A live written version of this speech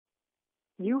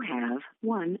You have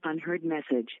one unheard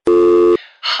message.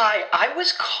 Hi, I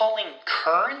was calling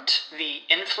Current, the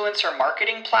influencer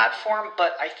marketing platform,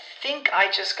 but I think I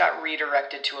just got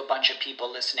redirected to a bunch of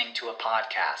people listening to a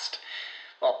podcast.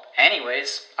 Well,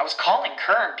 anyways, I was calling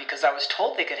Current because I was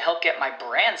told they could help get my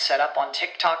brand set up on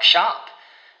TikTok Shop,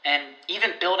 and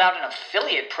even build out an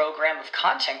affiliate program of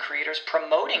content creators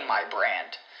promoting my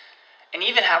brand, and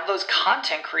even have those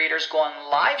content creators go on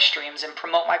live streams and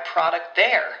promote my product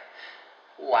there.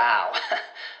 Wow,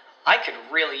 I could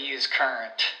really use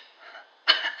Current.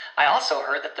 I also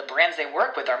heard that the brands they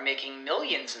work with are making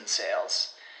millions in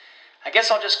sales. I guess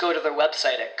I'll just go to their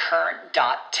website at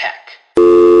current.tech.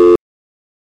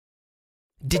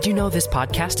 Did you know this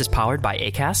podcast is powered by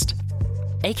Acast?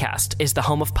 Acast is the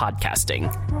home of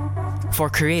podcasting. For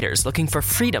creators looking for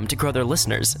freedom to grow their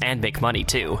listeners and make money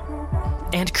too.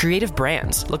 And creative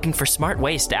brands looking for smart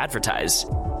ways to advertise.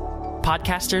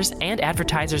 Podcasters and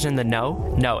advertisers in the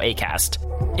know Acast.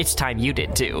 It's time you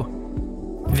did too.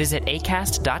 Visit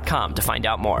acast.com to find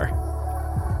out more.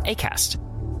 Acast,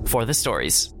 for the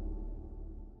stories.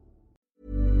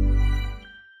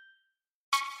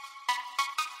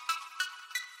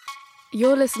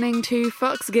 You're listening to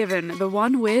Fucks Given, the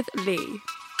one with Lee.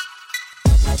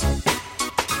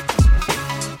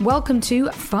 Welcome to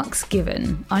Fucks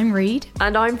Given. I'm Reed.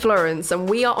 And I'm Florence, and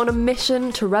we are on a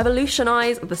mission to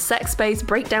revolutionise the sex space,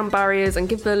 break down barriers, and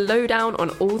give the lowdown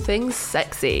on all things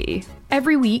sexy.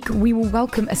 Every week, we will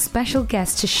welcome a special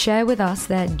guest to share with us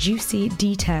their juicy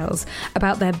details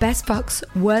about their best fucks,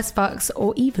 worst fucks,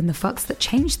 or even the fucks that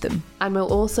changed them. And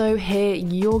we'll also hear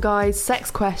your guys'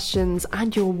 sex questions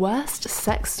and your worst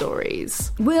sex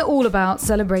stories. We're all about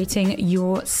celebrating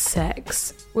your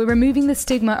sex. We're removing the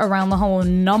stigma around the whole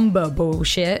number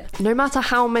bullshit. No matter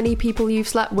how many people you've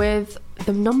slept with,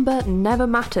 the number never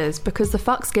matters because the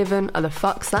fucks given are the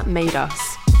fucks that made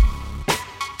us.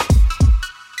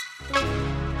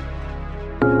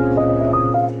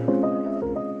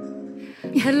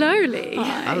 Hello, Lee.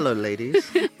 Hi. Hello,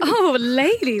 ladies. Oh,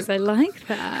 ladies, I like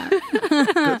that.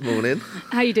 Good morning.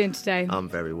 How are you doing today? I'm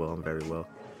very well.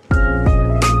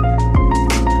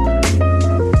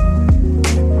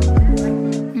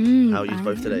 How are you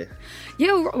both today?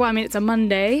 Yeah, well, I mean, it's a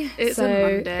Monday. It's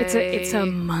a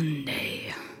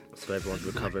Monday. So everyone's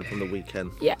recovering from the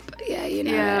weekend. Yep. Yeah, you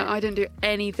know. Yeah, I didn't do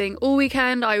anything all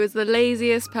weekend. I was the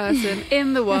laziest person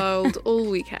in the world all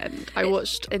weekend. I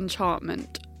watched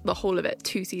Enchantment, the whole of it,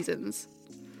 2 seasons.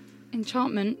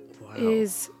 Enchantment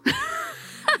is...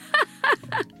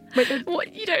 Wait,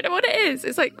 what? You don't know what it is?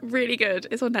 It's like really good.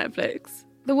 It's on Netflix.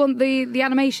 The one, the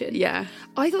animation? Yeah.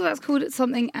 I thought that's called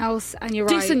something else, and you're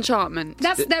right. Disenchantment.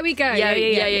 There we go. Yeah.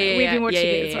 We've been watching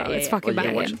it as well. It's fucking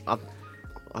banging.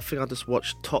 I think I just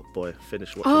watched Top Boy.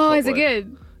 Finished watching Oh, Top is Boy. it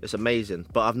good? It's amazing,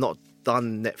 but I've not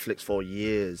done Netflix for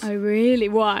years. Oh, really?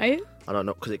 Why? I don't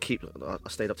know, because I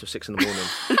stayed up till 6 in the morning.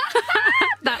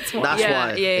 That's why. That's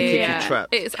why. It keeps you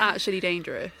trapped. It's actually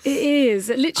dangerous. It is.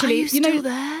 Literally. Are you still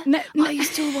there? Are you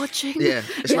still watching? Yeah.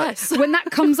 It's yes. When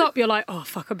that comes up, you're like, oh,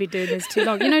 fuck, I've been doing this too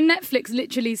long. You know, Netflix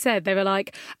literally said, they were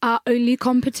like, our only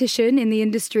competition in the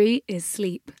industry is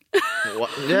sleep.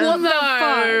 What? Yeah. What the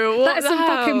fuck? What That is the some hell?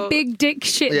 fucking big dick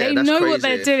shit. Yeah, they that's know what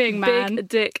crazy. they're doing, man. Big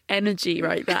dick energy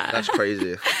right there. That's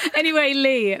crazy. Anyway,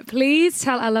 Lee, please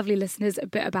tell our lovely listeners a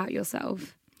bit about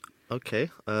yourself.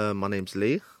 Okay. My name's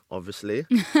Lee, obviously.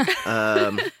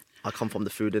 I come from the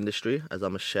food industry as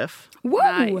I'm a chef. Whoa!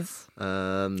 Nice.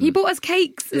 He bought us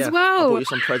cakes as I well. bought you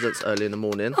some presents early in the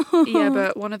morning. Yeah,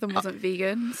 but one of them wasn't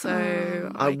vegan,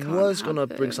 so I can't was have going to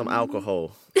them. bring some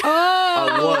alcohol. Oh!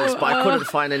 I was, but I couldn't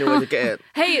find any way to get it.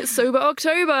 Hey, it's Sober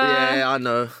October. Yeah, I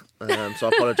know. So I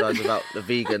apologise about the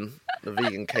vegan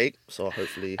cake. So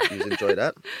hopefully you enjoy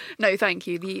that. No, thank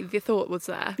you. The thought was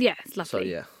there. Yeah, it's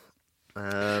lovely.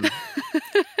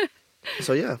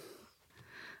 So yeah.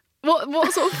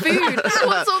 What sort of food?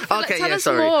 What sort of, Okay, tell yeah, us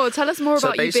sorry. more. Tell us more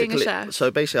about you being a chef. So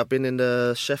basically, I've been in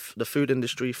the food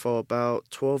industry for about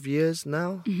 12 years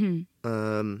now.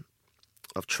 Mm-hmm.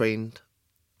 I've trained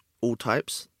all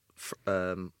types: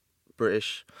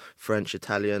 British, French,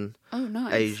 Italian, Oh,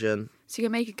 nice. Asian, So you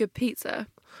can make a good pizza.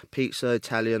 pizza,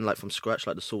 Italian, like from scratch,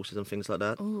 like the sauces and things like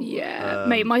that. Yeah,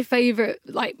 mate, my favourite,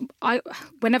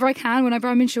 whenever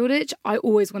I'm in Shoreditch, I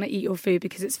always want to eat your food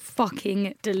because it's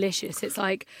fucking delicious. It's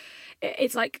like,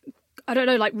 I don't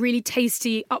know, like really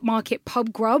tasty upmarket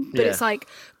pub grub, but Yeah. it's like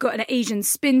got an Asian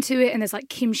spin to it, and there's like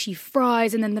kimchi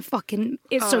fries, and then it's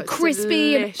so it's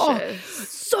crispy and delicious.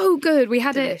 so good. We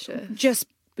had Delicious. it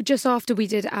just after we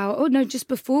did just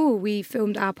before we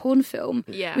filmed our porn film.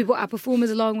 Yeah. We brought our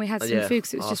performers along, we had some Yeah, food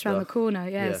because it was just around the after. corner.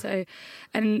 Yeah. So,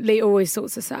 and Lee always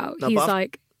sorts us out. No, He's but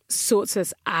like, sorts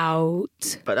us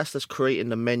out. But that's just creating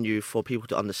the menu for people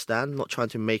to understand, not trying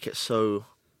to make it so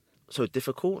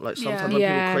difficult. Like sometimes when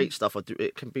people create stuff,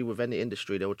 it can be with any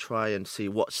industry, they will try and see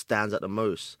what stands out the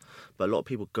most. But a lot of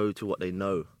people go to what they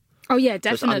know. Oh yeah, So it's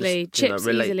definitely. Chips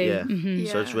easily. Yeah. Mhm.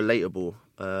 So it's relatable.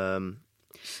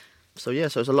 So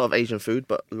it's a lot of Asian food,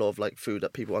 but a lot of like food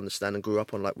that people understand and grew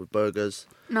up on, like with burgers,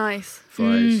 Nice.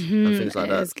 fries, and things like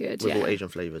It that. is good, with all yeah. Asian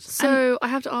flavours. So I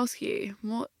have to ask you,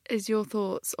 what is your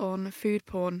thoughts on food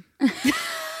porn?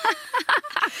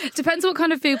 Depends what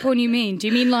kind of food porn you mean. Do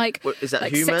you mean like, Well, is that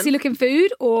like human? sexy looking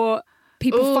food or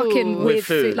people Ooh. fucking With with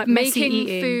food. food, like messy Making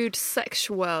eating? food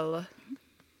sexual.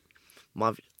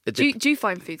 It Do you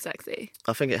find food sexy?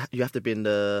 I think you have to be in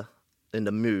the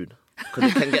mood,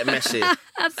 because it can get messy.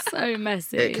 That's so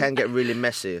messy. It can get really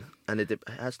messy, and it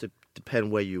has to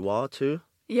depend where you are too.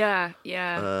 Yeah.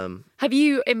 Have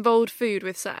you involved food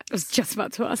with sex? I was just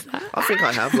about to ask that. I think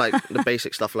I have, like the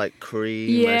basic stuff like cream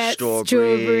Yeah, and strawberries,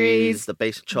 strawberries, the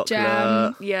basic chocolate.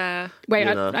 jam. Yeah. Wait,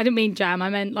 You know. I didn't mean jam. I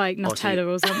meant like Nutella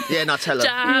or something. Yeah, Nutella.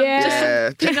 Jam. Yeah.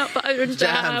 Peanut butter and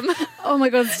Jam. jam. Oh my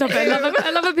god, stop it!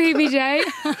 I love a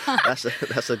PBJ.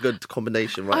 That's a good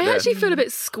combination right I there. actually feel a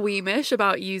bit squeamish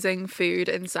about using food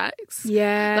in sex.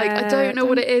 Yeah, Like, I don't know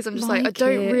what it is. I'm just like I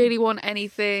don't it. really want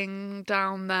anything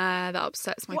down there that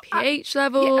upsets my pH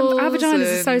levels. Yeah, our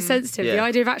vaginas are so and- sensitive. The Yeah.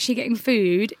 idea of actually getting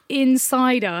food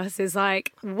inside us is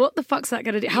like, what the fuck's that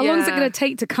going to do? How long is it Yeah. going to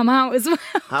take to come out as well?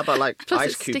 How about like Plus ice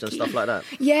it's cubes and sticky. stuff like that?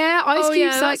 Yeah, ice Oh, cubes, yeah,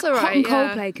 like that's all hot right, and cold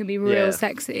yeah. play can be real Yeah.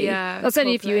 sexy. Yeah, That's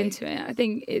only if you're cold into it. I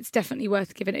think it's definitely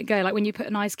worth giving it a go. Like when you put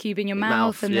an ice cube in your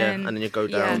mouth and yeah, then... and then you go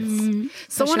Yeah. down.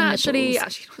 Someone Push your actually,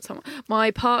 nipples. not someone.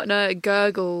 My partner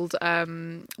gurgled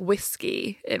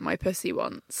whiskey in my pussy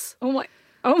once. Oh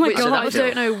my Which god! I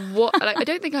don't know what. Like, I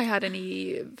don't think I had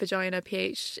any vagina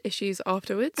pH issues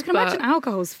afterwards. I can imagine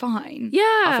alcohol's fine. Yeah,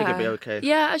 I think it'd be okay.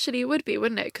 Yeah, actually, it would be,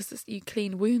 wouldn't it? Because you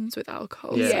clean wounds with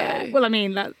alcohol. Yeah. so- Well, I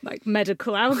mean, like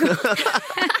medical alcohol.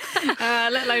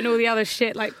 Let alone all the other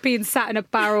shit, like being sat in a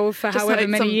barrel for Just however like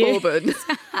many some years. bourbon.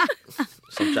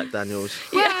 Some Jack Daniels.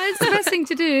 Yeah, it's the best thing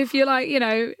to do if you're like,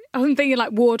 I'm thinking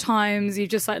like war times, you've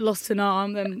just like lost an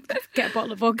arm, then get a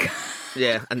bottle of vodka.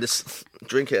 Yeah, and just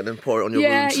drink it and then pour it on your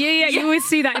Yeah, wounds. yeah. You always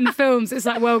see that in films. It's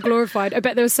like well glorified. I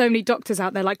bet there were so many doctors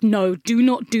out there like, no, do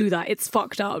not do that. It's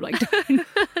fucked up. Like, don't.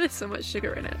 There's so much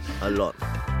sugar in it. A lot.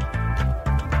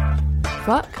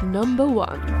 Fuck number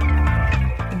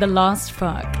 1. The last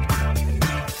fuck.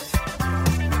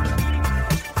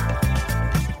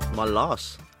 My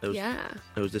last. It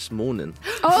was this morning.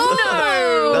 Oh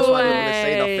no! That's why I didn't want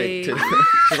to say nothing.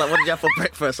 She's like, "What did you have for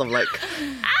breakfast?" I'm like,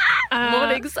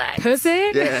 Morning sex.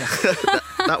 Pussy? "Yeah,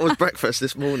 that was breakfast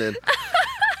this morning."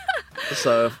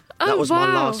 So that was my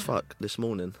wow. last fuck this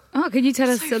morning. Oh, can you tell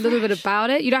us a little bit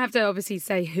about it? You don't have to obviously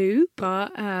say who,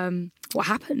 but what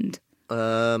happened?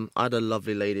 I had a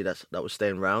lovely lady that was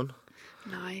staying round.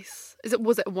 Nice.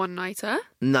 Was it a one nighter?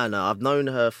 No, I've known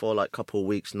her for like a couple of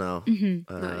weeks now.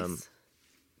 Nice.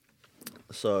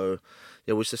 So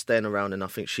yeah, we was just staying around, and I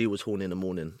think she was horny in the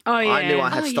morning. Oh, I yeah. knew I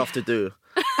had stuff to do,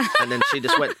 and then she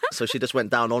just went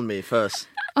down on me first.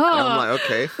 Oh, And I'm like,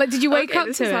 okay, like did you wake Okay, up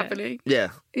this to is it? happening. yeah.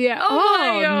 Yeah. Oh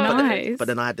my God. Nice. But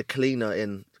then I had the cleaner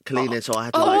in cleaning, so I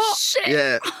had to Oh, shit.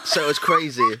 yeah. So it was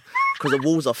crazy because the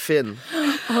walls are thin.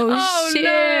 oh shit!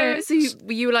 No. So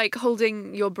you were like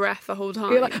holding your breath the whole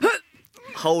time. You're like,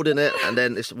 Holding it, and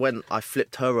then it's when I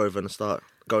flipped her over and start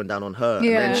going down on her, and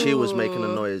Yeah. then she was making a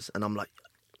noise, and I'm like,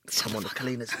 "Come on, the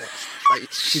cleaner's next."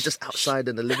 Like she's just outside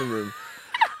in the living room.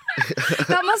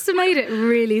 that must have made it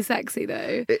really sexy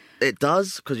though. It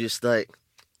does because you just like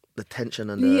the tension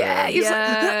and the Yeah, it's like-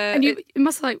 Yeah, and you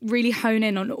must like really hone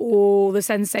in on all the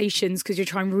sensations because you're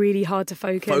trying really hard to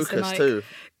focus and like too.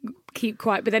 keep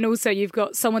quiet. But then also you've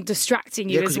got someone distracting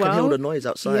you Yeah, because as you can hear all well. the noise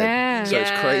outside. Yeah. So it's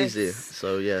Yes. crazy.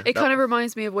 So yeah, It kind of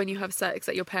reminds me of when you have sex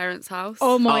at your parents' house.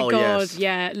 Oh my Oh, god! yes.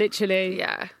 Yeah, literally.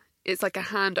 Yeah. It's like a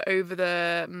hand over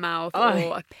the mouth Oh,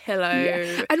 or a pillow.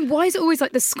 Yeah. And why is it always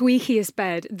like the squeakiest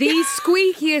bed? The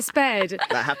squeakiest bed.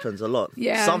 that happens a lot.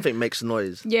 Yeah. Something makes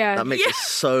noise. Yeah. That makes it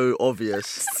so obvious.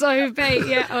 So bait,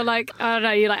 yeah. Or like, I don't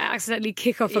know, you like accidentally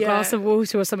kick off a Yeah. glass of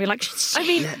water or something like, I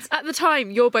mean, at the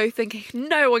time, you're both thinking,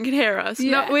 no one can hear us.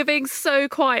 Yeah. No, we're being so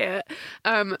quiet.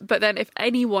 But then if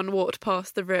anyone walked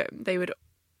past the room, they would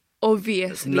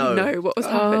obviously No. know what was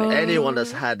happening. Anyone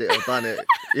that's had it or done it,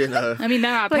 you know. I mean,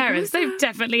 they're our Like, parents. They've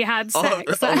definitely had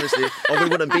sex. Obviously, or we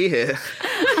wouldn't be here.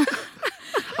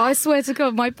 I swear to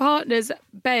God, my partner's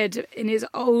bed in his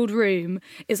old room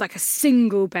is like a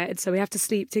single bed. So we have to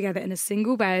sleep together in a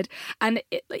single bed. And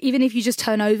even if you just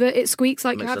turn over, it squeaks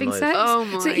like Makes you're a having noise. sex. Oh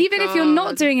my so even if you're not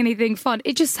God. doing anything fun,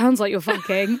 it just sounds like you're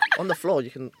fucking. On the floor,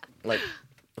 you can, like,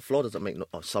 the floor doesn't make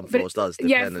some floors does,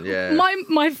 Yeah, depending. Yeah.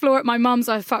 my floor at my mum's,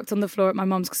 I fucked on the floor at my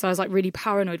mum's because I was like really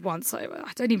paranoid once. I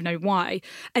don't even know why.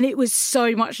 And it was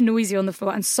so much noisy on the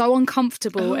floor and so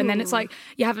uncomfortable. And then it's like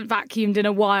you haven't vacuumed in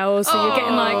a while, so you're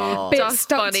getting like bits Dust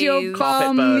stuck to your bunnies. Carpet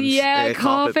bum. burns. Yeah, Yeah,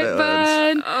 carpet carpet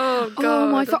burn. burns. Oh,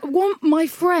 God. Oh my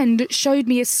friend showed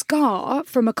me a scar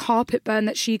from a carpet burn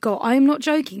that she got. I am not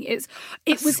joking. It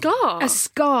was scar? a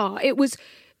scar. It was.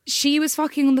 She was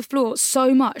fucking on the floor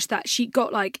so much that she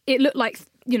got like, it looked like,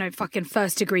 fucking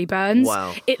 1st degree burns.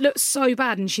 Wow. It looked so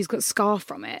bad and she's got a scar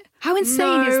from it. How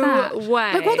insane is No that?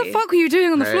 way. Like, what the fuck were you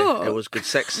doing on the Hey, floor? it was good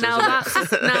sex. Now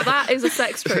that is a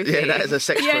sex trophy. Yeah, that is a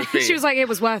sex yeah, trophy. she was like, it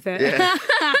was worth it. Yeah.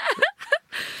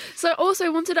 So also I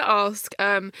wanted to ask,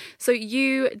 so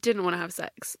you didn't want to have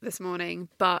sex this morning,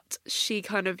 but she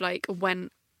kind of like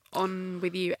went on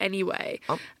with you anyway.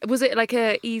 Was it like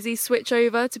a easy switch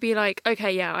over to be like,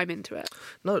 okay, yeah, I'm into it?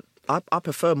 No, I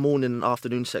prefer morning and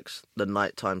afternoon sex than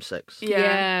nighttime sex.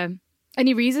 Yeah.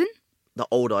 Any reason? The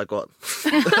older I got,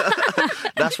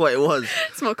 that's what it was.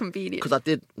 It's more convenient. Because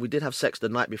we did have sex the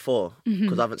night before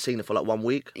because I haven't seen her for like 1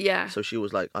 week. Yeah. So she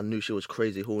was like, I knew she was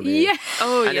crazy horny. Yeah.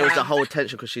 Oh, And yeah. it was the whole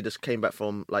tension because she just came back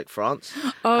from like France.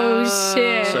 Oh,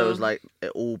 shit. So it was like it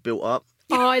all built up.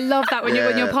 Oh, I love that when your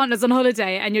Yeah. partner's on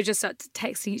holiday and you're just like,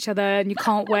 texting each other and you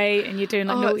can't wait and you're doing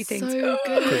like naughty it's things. so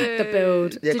good. The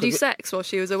build. Yeah, Did you 'cause sex while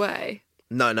she was away?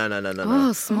 No.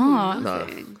 Oh, smart. No.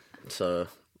 So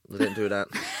I didn't do that.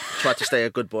 Tried to stay a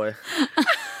good boy.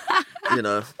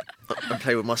 And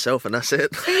play with myself and that's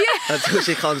it. Until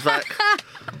she comes back.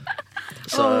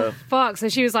 So Oh, fuck. So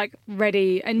she was like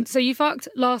ready. And so you fucked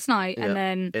last night yeah, and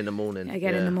then in the morning.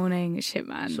 again in yeah. the morning. Shit,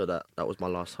 man. So that was my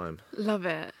last time. Love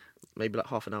it. Maybe like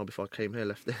half an hour before I came here,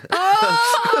 left it.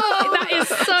 That is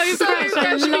so fresh. I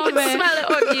fresh. We love can it. smell it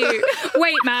on you.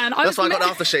 Wait, man. That's why I got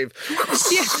the aftershave.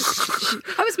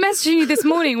 I was messaging you this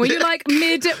morning. Were you like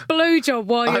mid blowjob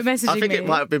while you were messaging I think me? it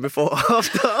might have been before or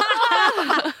after.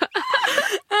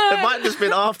 It might have just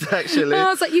been after, actually. I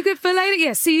was like, you good for later?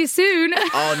 Yeah, see you soon.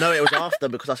 Oh, no, it was after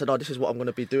because I said, this is what I'm going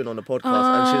to be doing on the podcast.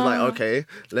 And she was like, okay,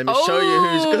 let me show you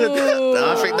who's good.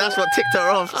 I think that's what ticked her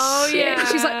off. Oh, yeah.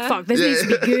 She's like, fuck, this needs to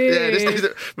be good. Yeah,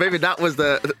 maybe that was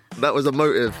the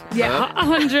motive. Yeah,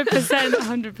 100%,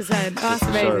 100%. That's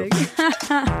amazing.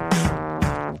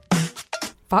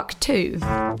 Fuck 2.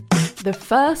 The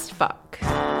first fuck.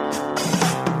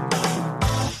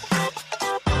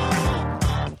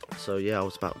 So, yeah, I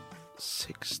was about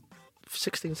 16,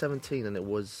 17, and it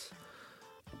was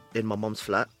in my mum's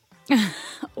flat.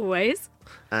 Always.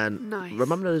 And Nice.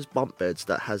 remember those bunk beds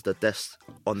that has the desk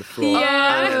on the floor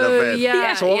Yeah. and in the bed?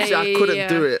 Yeah. So obviously I couldn't yeah.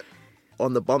 do it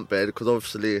on the bunk bed because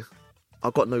obviously I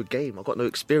got no game, I got no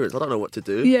experience, I don't know what to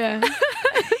do. Yeah.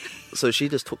 So she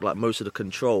just took like most of the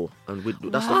control, and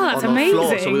that's Wow, on that's the floor.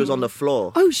 amazing. So we was on the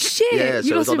floor. Oh, shit. Yeah, so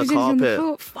you it was lost on the everything carpet.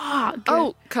 floor. Fuck.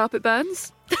 Oh, carpet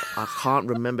burns? I can't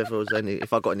remember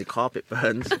if I got any carpet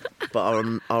burns,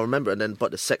 but I remember. And then,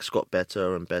 but the sex got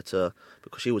better and better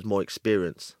because she was more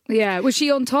experienced. Yeah. Was she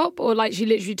on top or like she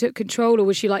literally took control or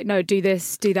was she like, no, do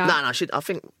this, do that? No, I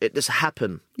think it just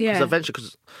happened. Yeah. Because eventually,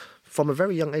 because from a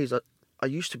very young age, I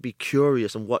used to be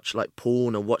curious and watch like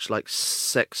porn and watch like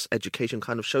sex education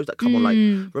kind of shows that come on, like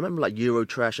remember like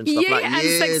Eurotrash and stuff Yeah, like and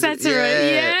years, Sex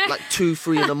Cetera, yeah. like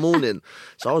 2-3 in the morning.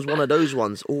 So I was one of those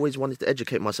ones, always wanted to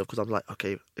educate myself because I'm like,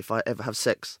 okay, if I ever have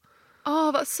sex,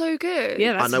 Oh, that's so good.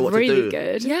 Yeah, that's I know what to really do.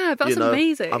 good. Yeah, that's you know,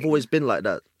 amazing. I've always been like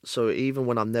that. So even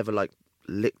when I've never like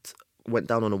went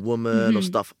down on a woman or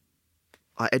stuff,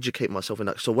 I educate myself in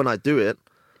that. So when I do it,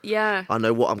 Yeah. I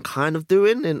know what I'm kind of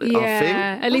doing. I think.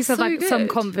 At least I've so like some good.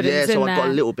 confidence Yeah, so in I got a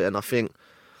there. little bit, and I think,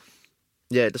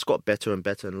 yeah, it just got better and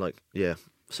better, and like, yeah.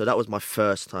 So that was my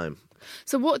first time.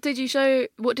 So what did she show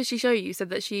you? You said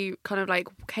that she kind of like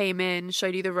came in,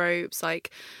 showed you the ropes, like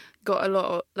got a lot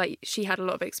of, like she had a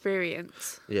lot of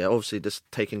experience. Yeah, obviously just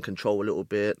taking control a little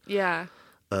bit. Yeah.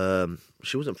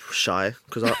 She wasn't shy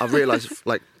because I realised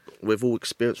like with all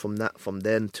experience from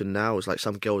then to now, it's like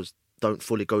some girls don't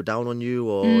fully go down on you,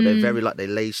 or they're very like they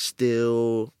lay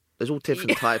still. There's all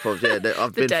different type of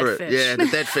I've been dead through it. fish. Yeah, the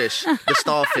dead fish, the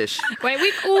starfish. Wait,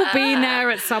 we've all been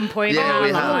there at some point Yeah, in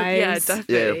we our have. lives. Yeah,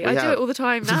 definitely. Yeah, we I do have. it all the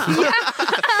time now.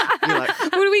 You're like,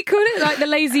 What do we we call it? Like the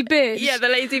lazy bitch. Yeah, the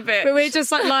lazy bitch. But we're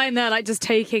just like lying there, like just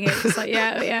taking it. Just like,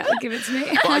 yeah, give it to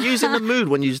me. But are you in the mood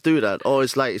when you do that? Or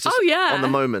it's like, it's just on the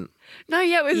moment? No,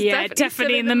 yeah, it was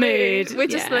definitely in the mood. We're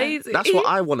just lazy. That's what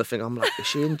I want to think. I'm like, is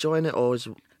she enjoying it, or is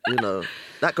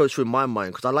that goes through my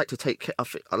mind because I like to take care.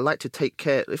 I like to take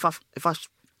care. If I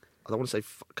don't want to say.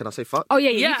 Can I say fuck? Oh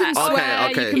yeah. You can swear.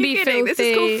 Okay. You can be filthy. This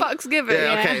is called fucks given.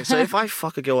 Yeah, okay. So if I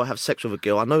fuck a girl or have sex with a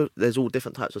girl, I know there's all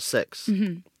different types of sex,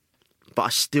 but I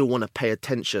still want to pay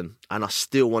attention and I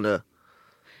still want to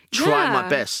try my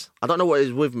best. I don't know what it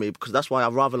is with me because that's why I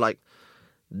rather like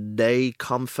they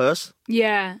come first.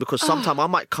 Yeah. Because sometimes I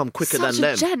might come quicker than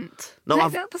them. Such a gent. No,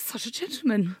 that's such a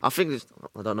gentleman. I think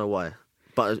I don't know why,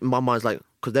 but my mind's like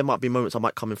because there might be moments I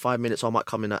might come in 5 minutes, or I might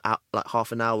come in like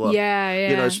half an hour.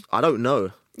 Yeah. I don't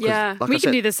know. Yeah, we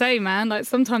can do the same, man. Like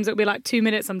sometimes it'll be like 2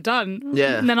 minutes, I'm done.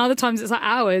 Yeah, and then other times it's like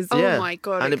hours. Yeah. Oh my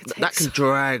god, and that can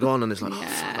drag on, and it's like, oh,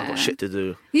 fuck, I've got shit to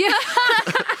do. Yeah.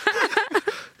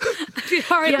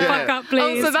 Hurry the fuck up,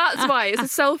 please. Oh, so that's why it's a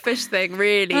selfish thing,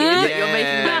 really. Is that you're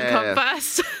making them come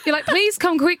first. You're like, please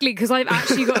come quickly because I've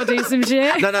actually got to do some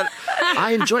shit. No,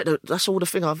 I enjoy it. That's all the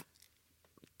thing.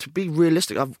 To be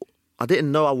realistic, I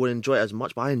didn't know I would enjoy it as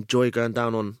much, but I enjoy going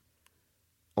down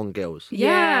on girls.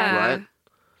 Yeah. Right.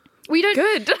 We don't.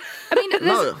 Good. I mean,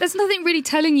 there's nothing really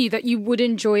telling you that you would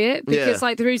enjoy it because,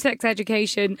 like, through sex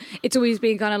education, it's always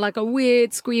been kind of like a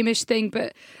weird, squeamish thing.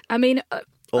 But I mean.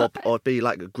 Or be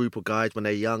like a group of guys when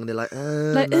they're young and they're like,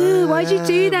 why'd you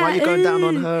do that? Why are you going down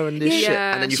on her and this shit?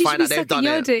 And then you find out they've done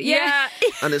it. Yeah.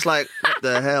 And it's like, what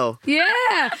the hell?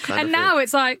 Yeah. And now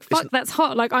it's like, fuck, that's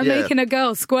hot. Like, I'm making a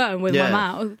girl squirm with my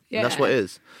mouth. Yeah. And that's what it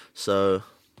is. So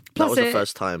that was the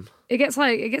first time. It gets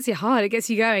you hard, it gets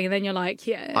you going, and then you're like,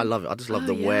 yeah. I love it. I just love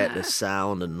the wet, the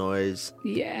sound, the noise.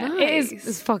 Yeah. Nice.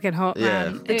 It's fucking hot,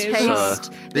 man. The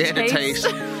taste. The taste.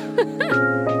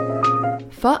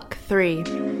 Fuck 3.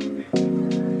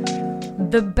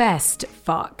 The best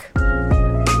fuck.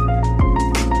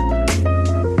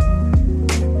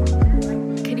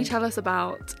 Can you tell us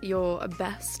about your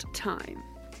best time?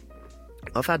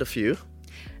 I've had a few.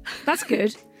 That's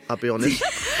good. I'll be honest.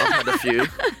 I've had a few.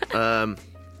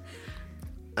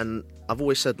 And I've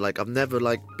always said, like, I've never,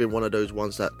 like, been one of those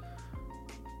ones that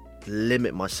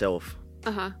limit myself.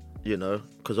 You know?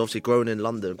 Because obviously growing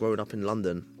up in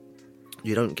London,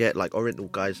 you don't get, like, Oriental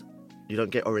guys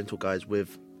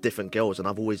with different girls. And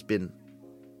I've always been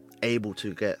able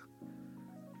to get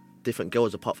different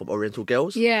girls apart from Oriental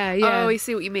girls. Yeah. Oh, I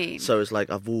see what you mean. So it's like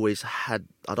I've always had,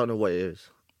 I don't know what it is.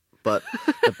 But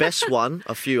the best one,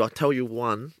 I'll tell you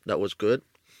one that was good.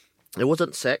 It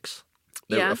wasn't sex.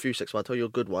 There were a few sex, but I'll tell you a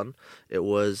good one. It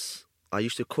was, I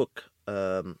used to cook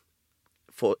in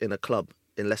a club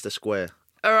in Leicester Square.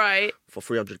 All right. For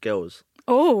 300 girls.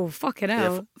 Oh, fucking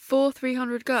hell. Yeah, for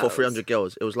 300 girls? For 300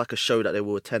 girls. It was like a show that they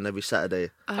would attend every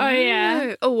Saturday. Oh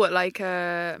yeah. Oh, what, like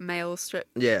a male strip?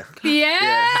 Yeah.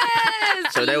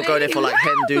 Yes! So they would go there for like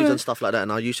hen do's and stuff like that,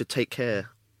 and I used to take care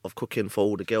of cooking for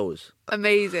all the girls.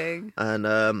 Amazing. And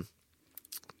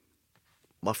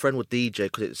my friend would DJ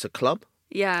because it's a club.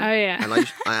 Yeah. Oh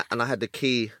yeah. And I had the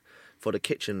key for the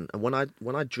kitchen, and when I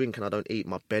drink and I don't eat,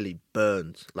 my belly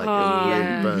burns. Like it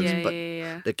really burns. Yeah,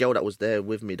 but the girl that was there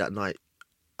with me that night,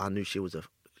 I knew she was a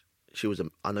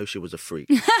freak.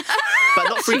 But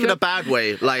not freak in a bad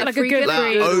way. Like a good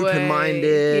freak.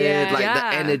 Open-minded, like the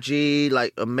energy,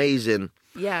 like amazing.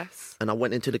 Yes. And I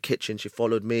went into the kitchen, she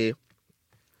followed me,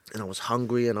 and I was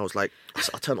hungry, and I was like,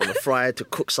 I turned on the fryer to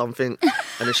cook something, and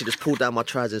then she just pulled down my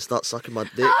trousers and started sucking my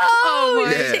dick. Oh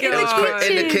my God. It was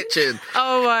in the kitchen.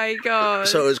 Oh my God.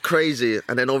 So it was crazy.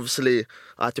 And then obviously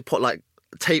I had to put like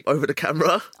tape over the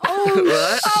camera. Oh,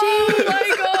 right? Oh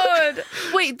my God.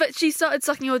 Wait, but she started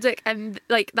sucking your dick and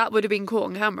like that would have been caught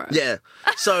on camera. Yeah.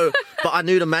 So, but I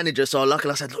knew the manager, so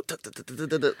luckily I said, look, so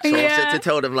I said to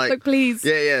tell them like please.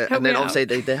 Yeah. And then obviously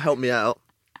they helped me out.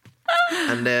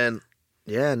 And then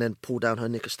pull down her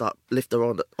knicker, start lift her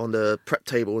on the prep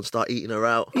table and start eating her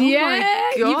out.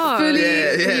 Yeah, you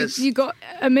fully you got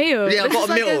a meal. Yeah, I got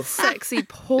a meal. Like a sexy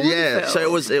porn Yeah,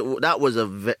 film. so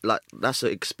that's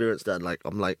an experience that like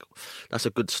I'm like that's a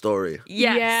good story.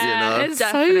 Yes. Yeah, you know? it's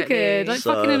Definitely. so good. Like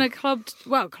fucking in a club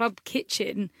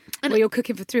kitchen where you're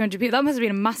cooking for 300 people. That must have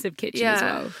been a massive kitchen as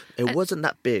well. It wasn't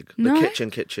that big, the No?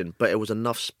 kitchen, but it was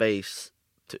enough space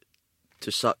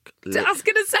to suck. I was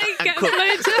gonna say, get a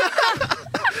blowjob.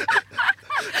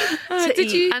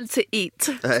 To eat.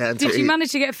 And Did to you eat.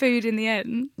 manage to get food in the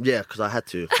end? Yeah, because I had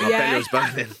to. My belly was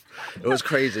burning. It was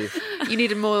crazy. You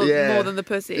needed more than the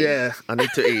pussy. Yeah, I need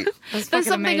to eat. There's fucking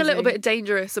something a little amazing. bit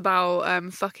dangerous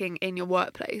about fucking in your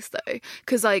workplace though,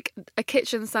 because like a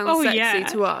kitchen sounds Oh, sexy yeah.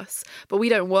 to us, but we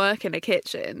don't work in a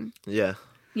kitchen. Yeah.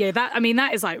 Yeah,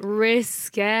 that is like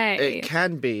risque. It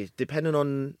can be, depending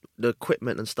on the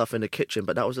equipment and stuff in the kitchen,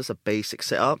 but that was just a basic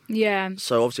setup. Yeah.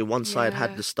 So obviously one side Yeah.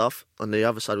 had the stuff, and the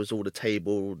other side was all the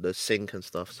table, the sink and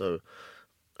stuff. So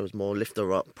it was more lift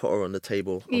her up, put her on the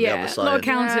table on the Yeah, other a side. lot of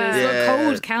counters, a lot of Yeah.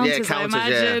 cold counters, Yeah, counters, I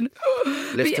imagine.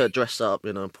 Lift her dress up,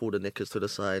 pull the knickers to the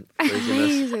side. Craziness.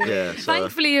 Amazing. Yeah, so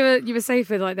Thankfully, you were safe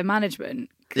with like the management.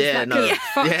 'Cause Yeah, that no. could have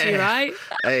fucked you, Yeah. right?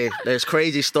 hey, there's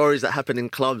crazy stories that happen in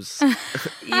clubs.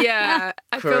 Yeah,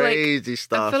 I Crazy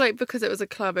stuff. feel like because it was a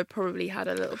club, it probably had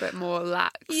a little bit more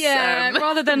lax. Yeah,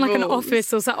 rather than like an rules.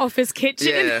 office or office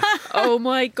kitchen. Yeah. Oh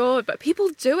my god! But people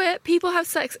do it. People have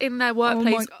sex in their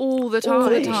workplace all the time. All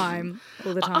the time.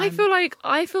 All the time.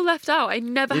 I feel left out. I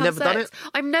never You had never sex. done it?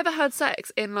 I've never had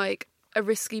sex in like a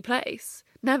risky place.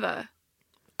 Never.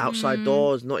 Outside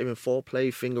doors, not even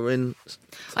foreplay, fingering.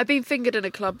 I've been fingered in a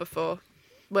club before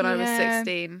when I was Yeah.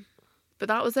 16, but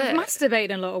that was I've it. masturbated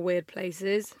in a lot of weird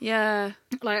places. Yeah.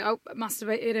 Like I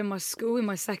masturbated in my school, in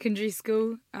my secondary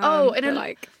school. In but, a-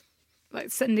 like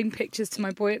sending pictures to my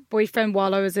boyfriend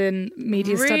while I was in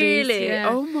media studies. Really? Yeah.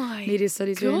 Oh my media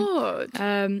studies. room. god!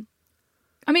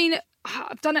 I mean,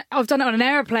 I've done it on an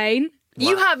airplane.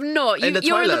 You have not. In the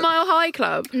You're in the toilet? Mile High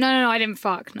Club. No, I didn't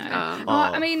fuck. No.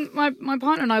 I mean, my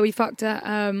partner and I, we fucked at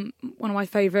one of my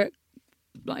favourite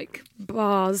like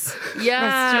bars,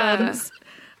 Yeah. restaurants.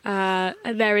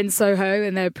 And they're in Soho,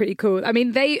 and they're pretty cool. I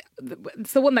mean,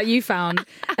 it's the one that you found,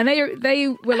 and they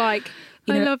were like,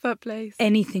 I love that place.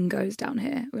 anything goes down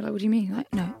here. We're like, what do you mean?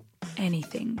 Like, no,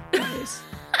 anything goes.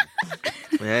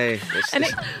 Hey, And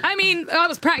I mean, that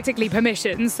was practically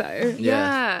permission. So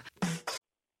Yeah.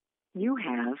 You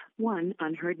have one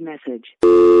unheard message.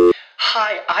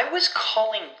 Hi, I was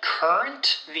calling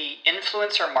Current, the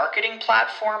influencer marketing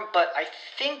platform, but I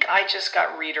think I just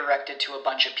got redirected to a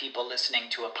bunch of people listening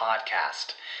to a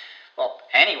podcast. Well,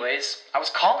 anyways, I was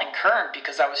calling Current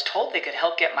because I was told they could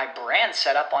help get my brand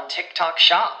set up on TikTok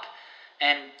Shop,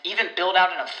 and even build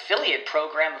out an affiliate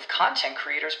program of content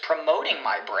creators promoting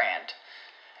my brand,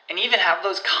 and even have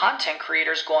those content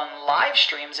creators go on live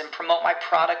streams and promote my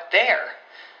product there.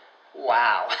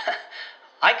 Wow,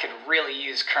 I could really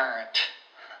use Current.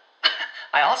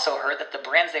 I also heard that the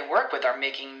brands they work with are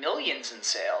making millions in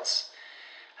sales.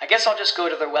 I guess I'll just go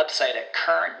to their website at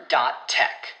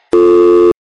current.tech.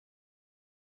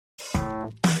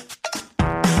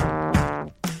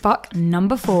 fuck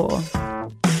number 4.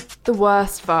 The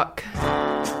worst fuck.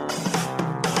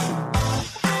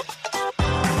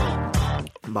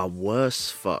 My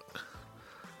worst fuck.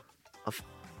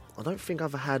 I don't think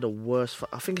I've had a worse fuck.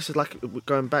 I think it's just like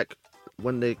going back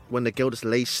when the girl just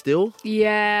lays still.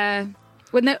 Yeah,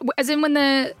 when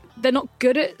they're not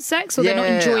good at sex or they're not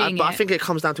enjoying but it. I think it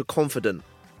comes down to confident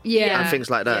yeah, and things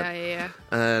like that. Yeah.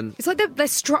 And it's like they're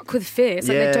struck with fear. It's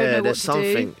like they don't know what there's to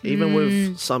something. do. Even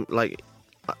with some like,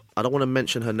 I don't want to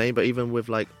mention her name, but even with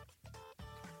like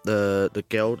the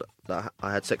girl that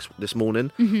I had sex with this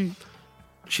morning,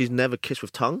 she's never kissed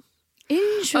with tongue.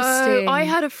 Interesting. I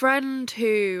had a friend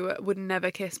who would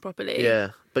never kiss properly.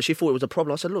 Yeah, but she thought it was a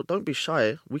problem. I said, look, don't be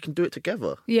shy. We can do it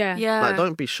together. Yeah. Yeah. Like,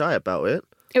 don't be shy about it.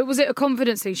 Was it a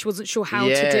confidence thing? She wasn't sure how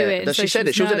to do it. That so she said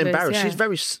it. She wasn't nervous,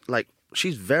 embarrassed. yeah.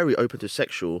 She's very open to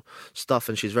sexual stuff,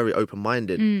 and she's very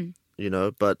open-minded.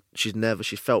 But she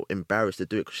felt embarrassed to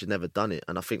do it because she's never done it,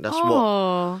 and I think that's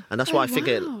Oh. and that's why I think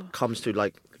it comes to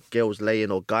like girls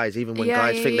laying or guys, even when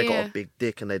guys think they got a big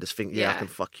dick and they just think, I can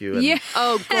fuck you. And, Yeah.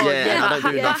 Oh god, Yeah, I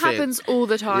don't do that nothing. happens all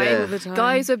the time. Yeah. All the time.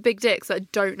 Guys with big dicks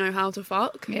that don't know how to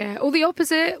fuck. Yeah. Or the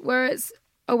opposite, where it's,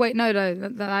 oh wait, no,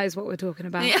 that is what we're talking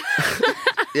about. Yeah.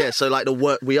 Yeah, so like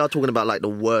we are talking about like the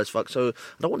worst fuck. So I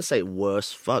don't want to say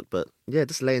worst fuck, but yeah,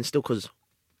 just laying still because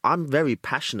I'm very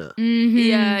passionate.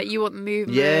 Yeah, you want the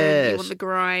movement, Yes. you want the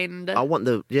grind. I want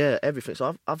everything.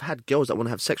 So I've had girls that want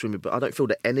to have sex with me, but I don't feel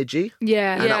the energy.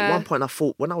 Yeah. And Yeah. at one point, I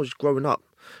thought when I was growing up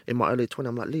in my early 20s,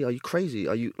 I'm like, Lee, are you crazy?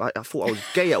 Are you like? I thought I was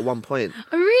gay at one point.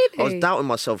 Oh, really? I was doubting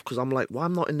myself because I'm like, well,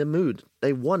 I'm not in the mood.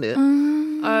 They want it,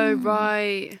 Oh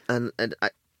right. and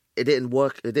it didn't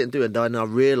work. It didn't do it. And then I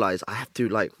realized I have to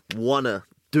like wanna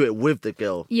do it with the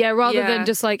girl. Yeah, rather Yeah. than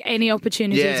just like any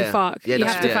opportunity to fuck. You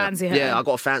that's- have to fancy her. Yeah, I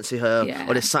got to fancy her, Yeah.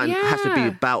 or there's something has to be Yeah.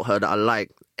 about her that I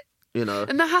like. And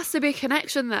there has to be a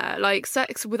connection there. Like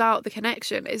sex without the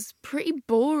connection is pretty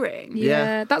boring.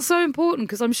 Yeah, that's so important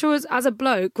because I'm sure as a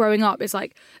bloke growing up, it's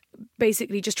like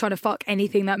basically just trying to fuck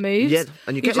anything that moves. Yeah,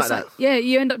 and you get You're like just that. Yeah,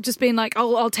 you end up just being like,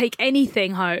 oh, I'll take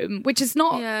anything home, which is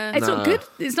not. Yeah. It's not good.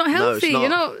 It's not healthy. not. You're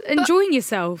not enjoying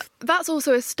yourself. That's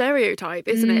also a stereotype,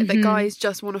 isn't it? That guys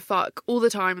just want to fuck all the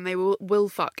time and they will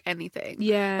fuck anything.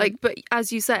 Yeah. Like, but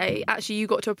as you say, actually, you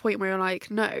got to a point where you're like,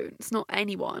 no, it's not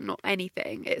anyone, not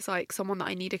anything. It's like someone that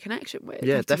I need a connection with.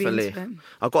 Yeah, to be into definitely. them.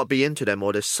 I've got to be into them,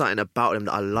 or there's something about them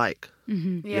that I like.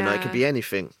 Mm-hmm. You know, it could be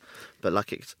anything, but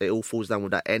like it all falls down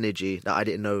with that energy that I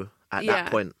didn't know at Yeah.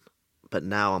 that point. But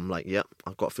now I'm like, yep,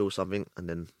 I've got to feel something, and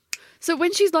then So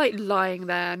when she's like lying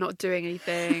there, not doing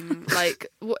anything, like,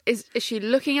 what is she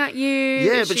looking at you?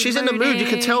 yeah, Is but she she's in the mood. You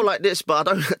can moaning? tell like this, but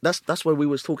I don't. That's where we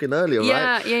was talking earlier,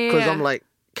 Yeah, right? yeah. Because I'm like,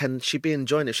 can she be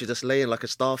enjoying it? She's just laying like a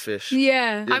starfish.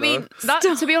 Yeah. You I mean, know? that,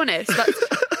 to be honest,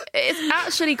 it's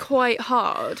actually quite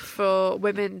hard for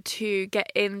women to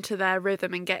get into their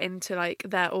rhythm and get into like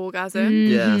their orgasm.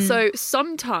 Yeah. So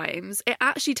sometimes it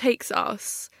actually takes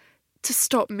us to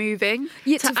stop moving,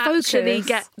 Yeah, to to actually focus.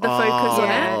 get the focus on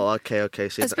it. Oh, okay.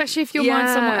 See, Especially if your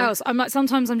mind's somewhere Yeah. else. I'm like,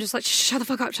 sometimes I'm just like, shut the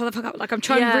fuck up. Like, I'm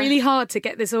trying Yeah. really hard to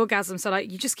get this orgasm. So,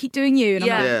 like, you just keep doing you. And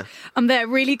Yeah. I'm, Yeah. like, I'm there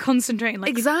really concentrating. Like,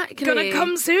 Exactly. gonna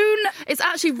come soon. It's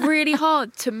actually really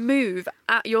hard to move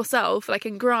at yourself, like,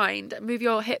 and grind, move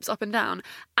your hips up and down,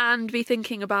 and be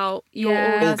thinking about your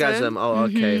Yeah. orgasm. Oh,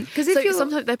 okay. Because So if you're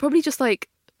sometimes they're probably just like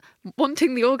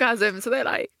wanting the orgasm, so they're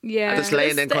like, yeah. Just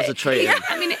laying there and concentrating.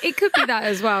 I mean, it could be that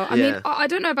as well. I Yeah. mean, I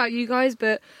don't know about you guys,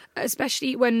 but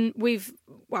especially when we've,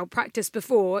 practiced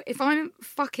before, if I'm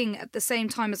fucking at the same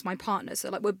time as my partner, so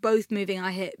like we're both moving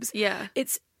our hips, yeah.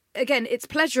 it's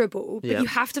pleasurable, but Yeah. you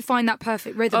have to find that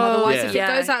perfect rhythm. Oh, Otherwise, yeah. if it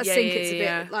Yeah, goes out of yeah, sync, yeah, it's a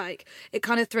yeah. bit like, it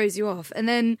kind of throws you off. And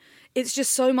then it's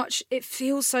just so much, it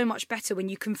feels so much better when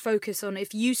you can focus on,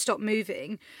 if you stop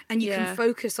moving and you Yeah. can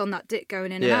focus on that dick going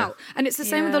in and Yeah. out. And it's the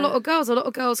same with a Yeah. lot of girls. A lot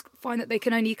of girls find that they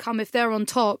can only come if they're on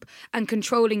top and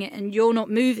controlling it, and you're not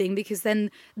moving, because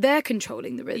then they're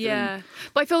controlling the rhythm. Yeah,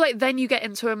 but I feel like then you get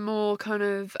into a more kind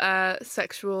of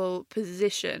sexual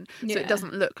position, so Yeah. it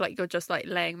doesn't look like you're just like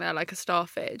laying there like a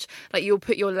starfish. Like you'll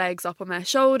put your legs up on their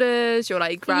shoulders, you'll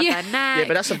like grab Yeah. their neck. Yeah,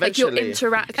 but that's like you're eventually-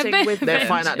 interacting with They'll them.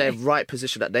 find out their right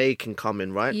position that they can come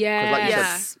in, right? 'Cause like you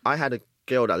Yes. said, I had a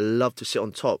girl that loved to sit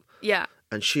on top, Yeah,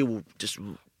 and she will just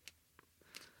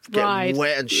get Right.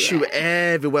 wet and shoot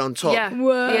everywhere on top. yeah,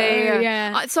 Whoa, yeah.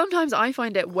 yeah. Sometimes I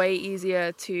find it way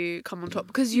easier to come on top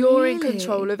because you're in Really?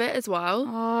 control of it as well.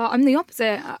 Oh, I'm the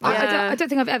opposite. Yeah. I don't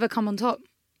think I've ever come on top.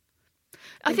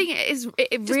 I think it is. It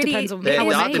Just really depends on They- how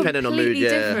they I are make. dependent on mood, completely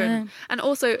yeah. different. And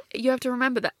also, you have to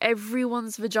remember that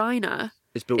everyone's vagina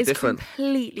It's built is different.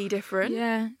 completely different.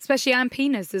 Yeah, especially and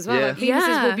penis as well. Yeah. Like, penises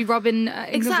Yeah. will be rubbing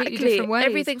in completely different ways.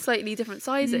 Everything's slightly different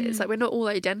sizes. Like we're not all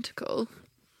identical.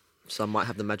 Some might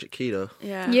have the magic key though.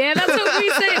 Yeah, that's what we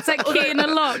say. It's like key in a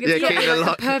lock. It's Yeah, got key in like a the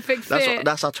lock. perfect That's fit. what,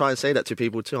 that's how I try and say that to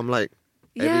people too. I'm like,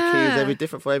 every key Yeah. is every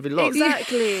different for every lock.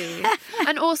 Exactly.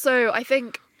 And also, I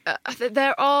think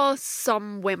there are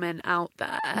some women out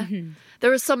there. Mm-hmm.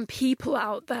 There are some people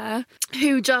out there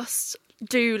who just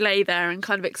do lay there and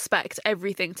kind of expect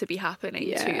everything to be happening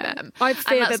to them. I And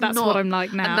fear that that's what I'm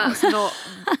like now. And that's not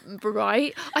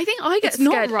right. I think I get It's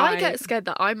not scared. I right. get scared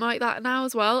that I'm like that now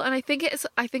as well. And I think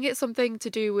it's something to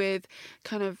do with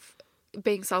kind of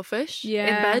being selfish in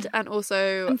Yeah. bed, and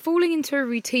also and falling into a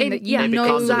routine that you yeah, It know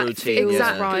becomes a that routine, feels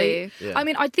yeah. right. Yeah. I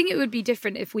mean, I think it would be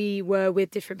different if we were with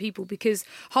different people, because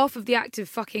half of the act of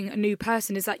fucking a new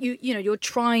person is that you're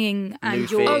trying and New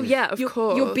you're things. Oh, yeah, of you're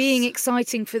course. being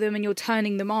exciting for them and you're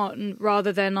turning them on,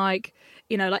 rather than like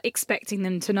expecting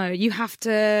them to know. You have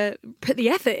to put the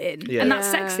effort in, Yeah. and that's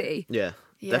Yeah. sexy. Yeah,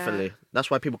 Yeah. definitely. That's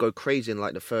why people go crazy in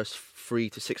like the first 3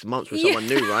 to 6 months with someone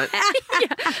new, right?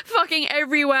 fucking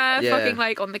everywhere, Yeah. fucking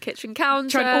like on the kitchen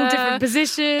counter, Trying all different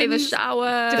positions, in the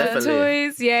shower, different Definitely.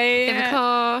 toys. Yeah, in the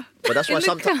car. But that's why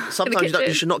sometimes you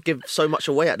kitchen. should not give so much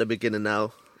away at the beginning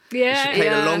now. You yeah. should play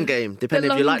Yeah. the long game,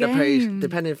 depending if you long like the place, game.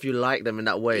 depending if you like them in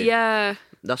that way. Yeah,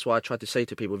 That's why I try to say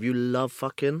to people: if you love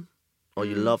fucking, or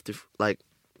you love to like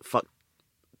fuck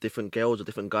different girls or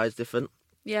different guys, different,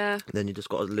 yeah. then you just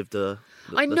got to live the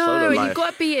I the know, solo and life. you've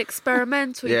got to be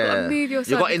experimental. You've got Yeah. to move yourself.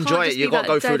 You got to can't enjoy just it. You be got to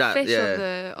go that through dead that. fish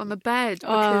Yeah. on the bed.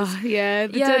 Because Oh yeah,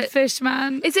 the Yeah. dead fish,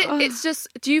 man. is it? Oh. It's just.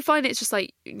 Do you find it's just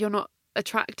like you're not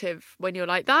attractive when you're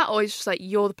like that, or it's just like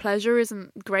the pleasure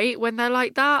isn't great when they're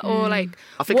like that, or like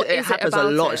I think what it is happens a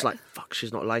about lot. it? It's like, fuck,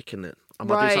 she's not liking it. Am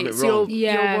I right, doing something so wrong?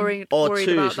 you're Yeah. worried Or worried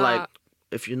two, about it's like, that.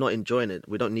 if you're not enjoying it,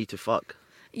 we don't need to fuck,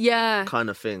 Yeah. kind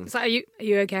of thing. So are you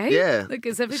okay? Yeah. Like,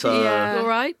 is everything So- Yeah. all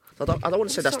right? I don't want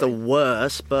to say that's the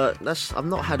worst, but I've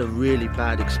not had a really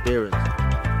bad experience.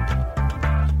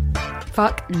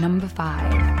 Fuck number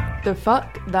 5. The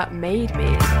fuck that made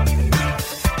me.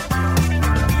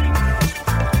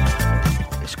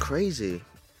 crazy.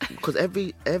 Because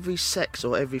every sex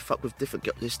or every fuck with different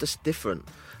girls, it's just different.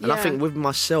 And I Yeah. think with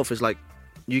myself, it's like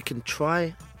you can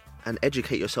try and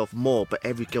educate yourself more, but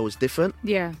every girl is different.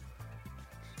 Yeah.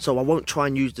 So I won't try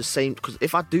and use the same, because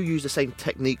if I do use the same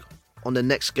technique on the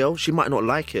next girl, she might not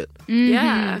like it.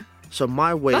 Yeah. So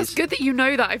my way That's is... good that you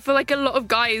know that. I feel like a lot of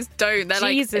guys don't. They're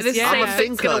Jesus, like, this yeah. I'm a same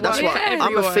thing's thinker. gonna That's work what for I'm a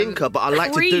everyone. thinker, but I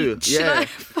like to do. Preach. Yeah,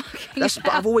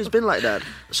 but I've always been like that.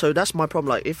 So that's my problem.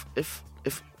 Like if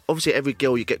obviously every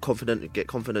girl you get confident,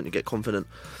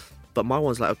 but my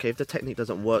one's like, okay, if the technique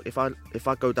doesn't work, if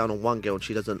I go down on one girl and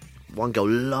she doesn't, one girl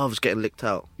loves getting licked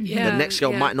out, and Yeah, the next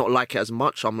girl yeah. might not like it as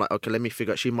much. So I'm like, okay, let me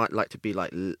figure out. She might like to be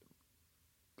like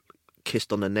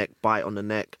kissed on the neck, bite on the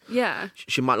neck. Yeah.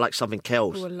 She might like something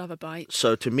else. Oh, I love a bite.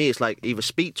 So to me, it's like either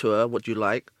speak to her, what do you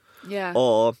like, Yeah.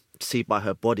 or see by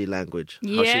her body language, how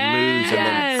she moves,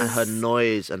 and her Yes.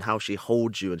 noise, and how she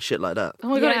holds you, and shit like that. Oh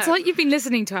my god, Yeah. it's like you've been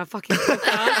listening to our fucking podcast.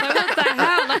 Like, what the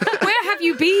hell? Like, where have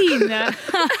you been?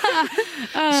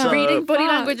 So- Reading body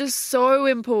fuck. language is so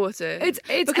important. It's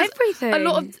Because everything.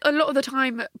 a lot of the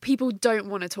time, people don't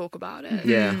want to talk about it.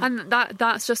 Yeah. and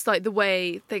that's just like the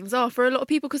way things are for a lot of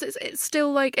people, because it's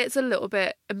still like it's a little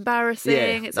bit embarrassing.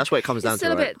 Yeah, It's, that's what it comes down it's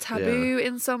still to, a right? bit taboo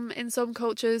in some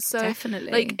cultures. So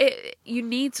Definitely. like you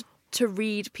need to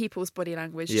read people's body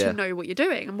language Yeah. to know what you're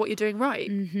doing and what you're doing right.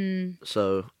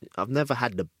 So I've never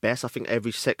had the best. I think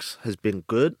every sex has been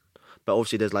good, but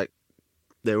obviously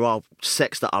there are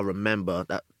sex that I remember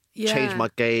that changed Yeah. my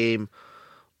game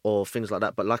or things like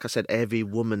that. But like I said, every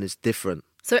woman is different.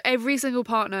 So every single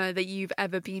partner that you've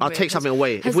ever been I'll with take something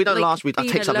away. If has, we don't like, last week, I'll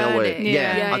been take a something away. learning.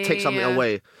 Yeah, I'll take something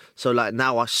away. So like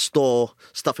now I store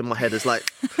stuff in my head. It's like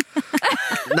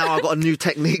now I've got a new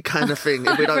technique kind of thing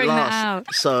if we don't Bring that last.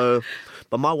 out. So,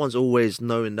 but my one's always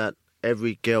knowing that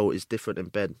every girl is different in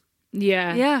bed.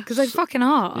 Yeah. Yeah. Because they fucking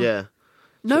are. Yeah.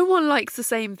 No one likes the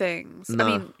same things. No. I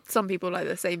mean, some people like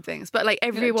the same things, but like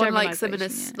everyone likes them in a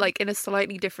generalisation, like in a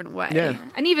slightly different way. Yeah.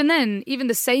 And even then, even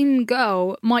the same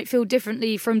girl might feel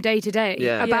differently from day to day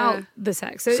Yeah. about Yeah. the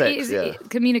sex. So Sex, yeah.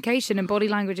 communication and body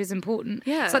language is important.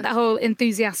 Yeah. It's like that whole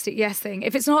enthusiastic yes thing.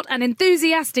 If it's not an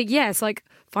enthusiastic yes, like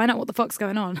find out what the fuck's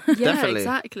going on. Yeah, Definitely.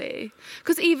 exactly.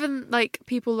 Because even like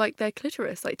people like their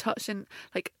clitoris, like touching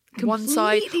like one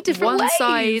side, Completely different one ways.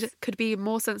 side could be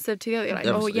more sensitive to the other. You're like,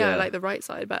 oh yeah, I Yeah. like the right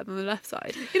side better than the left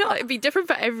side. You know, like, it'd be different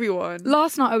for everyone.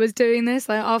 Last night I was doing this,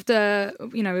 like after,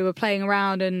 we were playing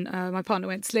around and my partner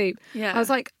went to sleep. Yeah. I was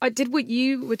like, I did what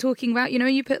you were talking about.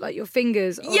 You put like your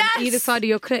fingers on Yes! either side of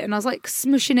your clit and I was like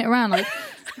smushing it around like,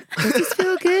 does this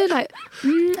feel good? Like,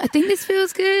 I think this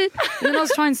feels good. And then I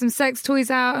was trying some sex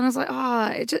toys out and I was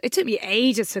like, it took me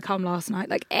ages to come last night.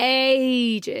 Like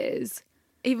ages.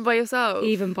 Even by yourself.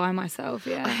 Even by myself,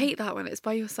 yeah. I hate that when it's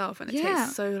by yourself and it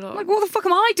takes so long. Like, what the fuck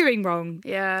am I doing wrong?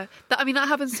 Yeah, that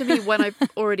happens to me when I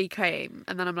already came,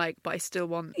 and then I'm like, but I still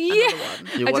want Yeah.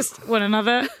 another one. I just want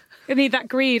another. I need that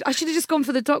greed. I should have just gone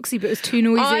for the Doxy, but it was too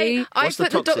noisy. I What's the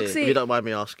put the Toxie? If you Doxy. don't mind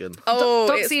me asking. Oh,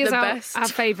 it's Doxy the is best. our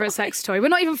favourite sex toy. We're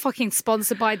not even fucking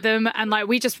sponsored by them, and like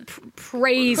we just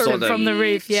praise them Praise. from the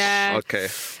roof. Yeah. Okay.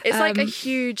 It's like a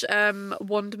huge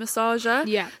wand massager.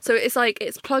 Yeah. So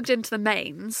it's plugged into the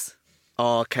mains.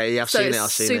 Oh, okay, yeah, I've So seen it's it.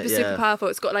 I've seen super it. Yeah. super powerful.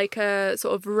 It's got like a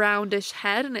sort of roundish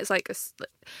head, and it's like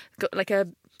got like a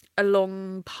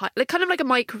long pipe, like kind of like a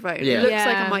microphone. Yeah. It looks Yeah.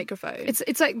 like a microphone.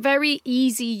 It's like very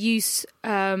easy use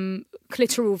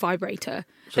clitoral vibrator.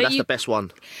 So that's the best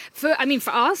one. For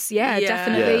us, yeah, Yeah.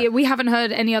 definitely. Yeah. We haven't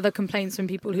heard any other complaints from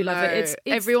people who love it. It's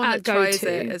everyone our that tries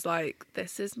go-to. it is like,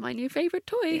 this is my new favorite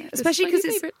toy. This is Especially my new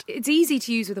because favourite. it's easy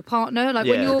to use with a partner. Like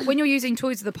Yeah. when you're using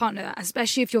toys with a partner,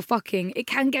 especially if you're fucking, it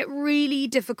can get really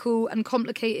difficult and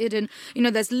complicated.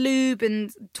 And there's lube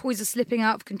and toys are slipping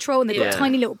out of control, and they've got Yeah.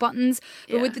 tiny little buttons.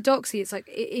 But Yeah. with the Doxy, it's like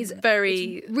it is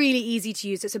Very- it's really easy to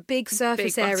use. It's a big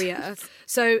surface buttons. area.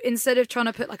 So instead of trying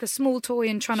to put like a small toy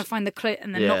and trying to find the clit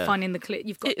and then not Yeah. finding the clit,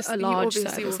 you've got It's- a you large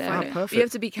obviously will surface find area. it. Perfect. You have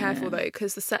to be careful though,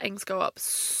 because the settings go up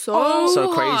so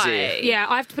So crazy. high. Yeah,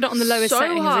 I have to put it on the lowest So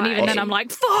settings, and even high. then I'm like,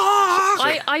 fuck.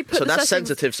 I put So the that's settings-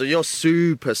 sensitive. So you're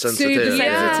super sensitive. Super sensitive,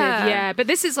 Yeah. yeah. But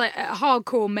this is like a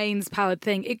hardcore mains powered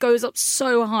thing. It goes up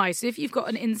so high. So if you've got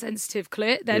an insensitive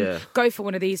clit, then Yeah. go for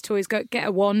one of these toys. Go get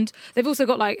a wand. They've also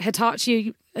got like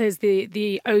Hitachi is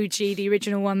the OG, the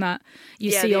original one that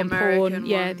you Yeah, see the on porn. American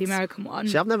Yeah, ones. the American one.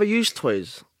 See, I've never used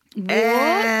toys.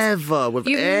 Ever. With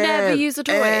You've never used a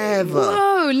toy? Ever.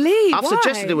 Whoa, Lee, I've why?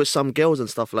 suggested it with some girls and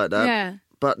stuff like that. Yeah.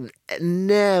 But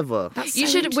never. That's You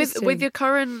so should interesting. with your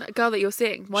current girl that you're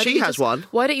seeing. Why She don't you has just, one.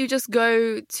 Why don't you just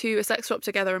go to a sex shop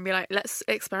together and be like, let's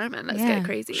experiment, let's Yeah. get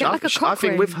crazy. Get like a I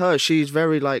think with cock ring. her, she's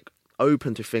very like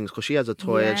open to things because she has a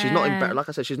toy and she's not like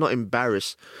I said, she's not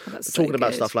embarrassed talking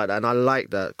about stuff like that. And I like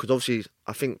that because obviously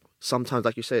I think sometimes,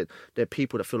 like you said, there are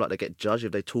people that feel like they get judged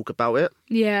if they talk about it.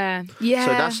 Yeah.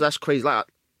 So that's crazy. Like,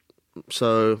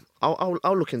 so I'll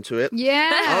look into it.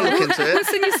 Yeah, I'll look into it. I'll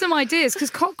send you some ideas because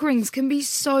cock rings can be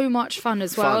so much fun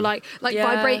as well. Like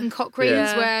vibrating cock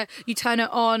rings where you turn it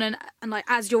on and like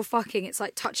as you're fucking, it's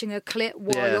like touching a clit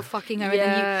while you're fucking her. And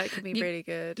then it can be really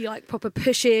good. You like pop a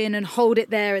push in and hold it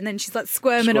there, and then she's like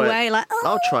squirming away. Like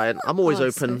I'll try it. I'm always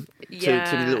open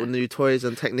to little new toys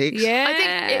and techniques. Yeah, I think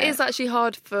it is actually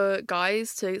hard for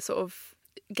guys to sort of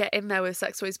get in there with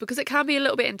sex toys because it can be a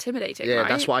little bit intimidating. Yeah, right?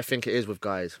 that's what I think it is with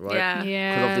guys, right?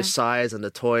 Yeah. Because of the size and the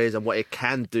toys and what it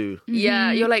can do.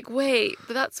 Yeah, you're like, wait,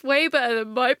 but that's way better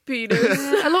than my penis.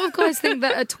 A lot of guys think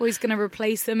that a toy's going to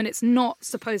replace them, and it's not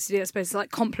supposed to do. It's supposed to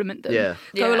like complement them,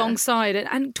 go alongside it.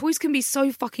 And toys can be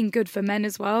so fucking good for men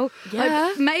as well.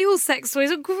 Yeah, like, male sex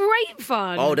toys are great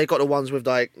fun. Oh, they got the ones with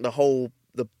like the whole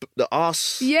the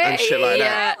arse and shit like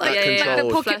that. That controls. Like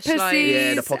the pocket pussy.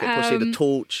 Yeah, the pocket pussy, the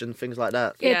torch and things like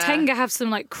that. Yeah, Tenga have some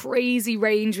like crazy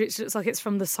range which looks like it's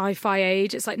from the sci-fi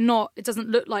age. It's like it doesn't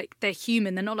look like they're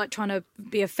human. They're not like trying to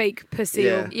be a fake pussy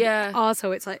or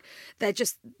arsehole. It's like they're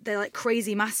like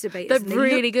crazy masturbators. They're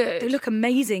really good. They look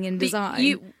amazing in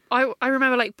design. I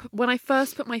remember like when I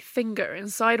first put my finger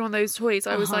inside one of those toys,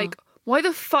 I was like, why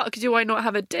the fuck do I not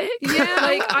have a dick? Yeah,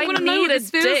 like I need a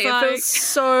dick. It feels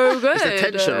so good. It's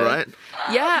the tension, right?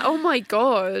 Yeah. Oh my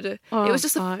god. It was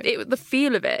just the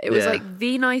feel of it. It was like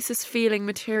the nicest feeling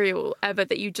material ever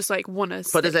that you just like want to.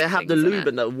 But does it have the lube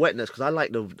and the wetness? Because I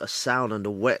like the sound and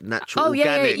the wet, natural,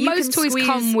 organic. Yeah. Most toys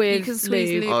come with you can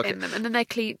squeeze lube in them, and then they're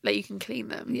clean. Like you can clean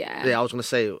them. Yeah. Yeah, I was gonna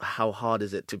say, how hard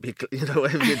is it to be? You know,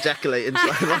 if you ejaculate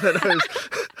inside one of those,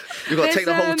 you got to take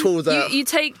the whole tools out.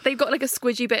 They've got like a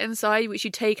squidgy bit inside which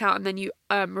you take out and then you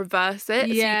reverse it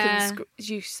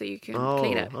so you can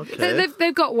clean it. Okay.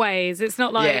 They've got ways. It's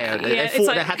not like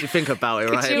they had to think about it,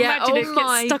 right? Could you imagine it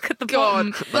gets stuck at the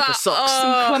bottom like the socks,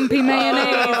 some clumpy mayonnaise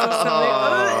or something?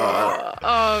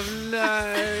 Oh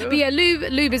no! But yeah,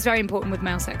 lube is very important with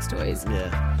male sex toys.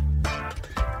 Yeah.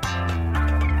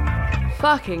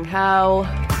 Fucking hell.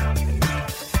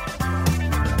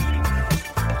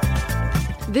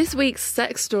 This week's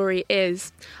sex story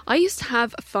is, I used to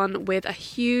have fun with a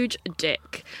huge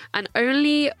dick and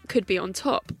only could be on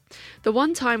top. The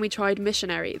one time we tried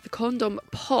missionary, the condom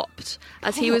popped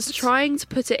as he was trying to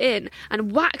put it in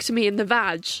and whacked me in the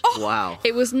vag. Wow.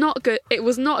 It was not good. It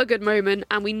was not a good moment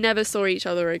and we never saw each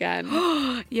other again.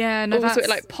 Yeah, no, also, it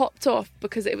like popped off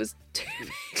because it was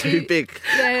too big.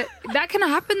 Yeah, that can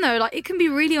happen though. Like it can be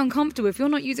really uncomfortable if you're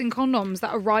not using condoms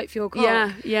that are right for your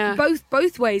cock. Yeah.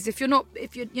 Both ways. If you're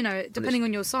depending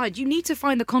on your side, you need to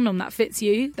find the condom that fits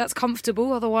you, that's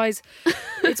comfortable. Otherwise,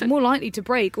 it's more likely to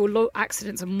break or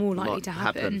accidents are more likely to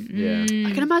happen. Yeah.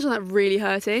 I can imagine that really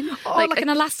hurting. Like an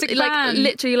elastic band. Like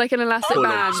literally like an elastic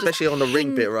band. Especially on the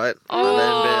ring bit, right?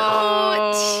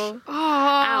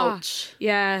 Ouch.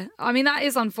 Yeah. I mean, that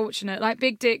is unfortunate. Like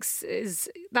big dicks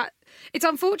it's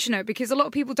unfortunate because a lot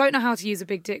of people don't know how to use a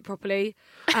big dick properly.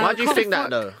 Why do you think that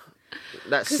though?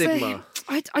 That stigma.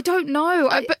 I don't know.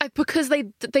 Because they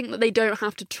think that they don't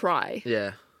have to try.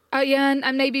 Yeah.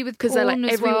 And maybe with because they're like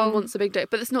everyone well. wants a big dick,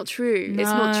 but it's not true. No,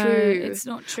 it's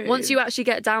not true. Once you actually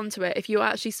get down to it, if you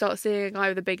actually start seeing a guy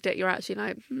with a big dick, you're actually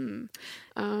like,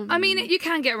 I mean, you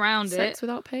can get around sex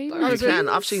without pain. You can.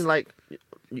 I've seen like,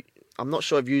 I'm not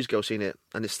sure if you've girls seen it,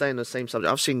 and it's staying on the same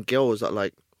subject. I've seen girls that are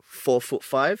like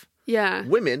 4'5". Yeah.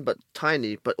 Women, but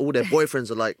tiny, but all their boyfriends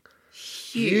are like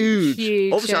huge.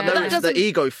 Obviously, I know it's the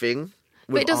ego thing.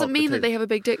 But it doesn't mean that they have a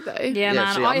big dick, though. Yeah,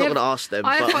 man. See, I'm not going to ask them,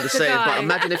 but I'm just saying. But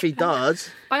imagine if he does.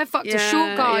 I have fucked a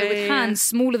short guy with hands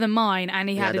smaller than mine, and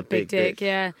he had a big dick.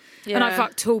 Yeah. And I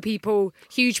fucked tall people,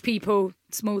 huge people,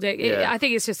 small dick. I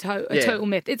think it's just a total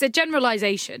myth. It's a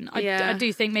generalisation. I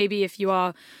do think maybe if you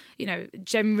are,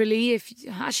 generally,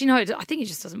 actually no, I think it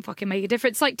just doesn't fucking make a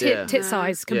difference. It's like tit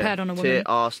size compared on a woman. Tit,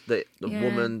 arse, the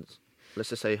woman. Let's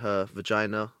just say her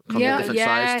vagina come in different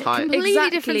size, type. Completely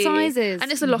different sizes. And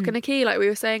it's a lock and a key, like we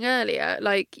were saying earlier.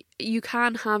 Like, you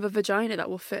can have a vagina that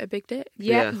will fit a big dick.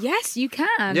 Yeah. Yes, you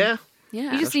can. Yeah.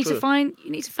 You just need to find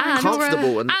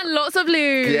comfortable and lots of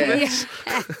lube. Yes.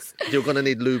 You're gonna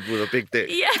need lube with a big dick.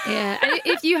 Yeah. And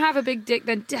if you have a big dick,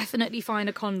 then definitely find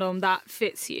a condom that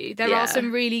fits you. There are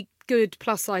some really good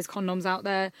plus size condoms out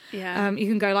there. Yeah. You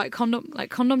can go like condom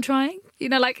trying.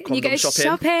 Like condom you go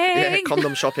shopping. Yeah,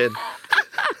 condom shopping.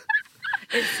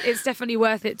 it's definitely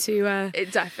worth it to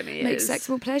It definitely make is. sex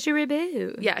more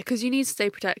pleasurable. Yeah, because you need to stay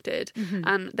protected.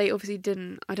 And they obviously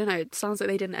didn't, I don't know, it sounds like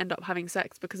they didn't end up having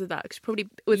sex because of that. She probably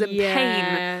was in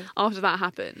pain after that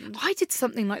happened. I did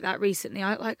something like that recently.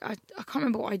 I can't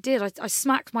remember what I did. I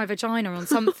smacked my vagina on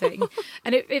something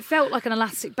and it felt like an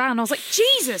elastic band. I was like,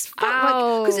 Jesus,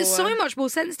 fuck, because it's so much more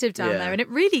sensitive down there, and it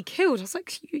really killed. I was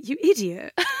like, you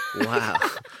idiot. Wow.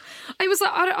 I was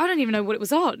like, I don't even know what it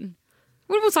was on.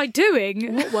 What was I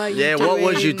doing? What were you Yeah, doing? what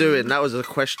was you doing? That was a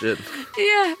question.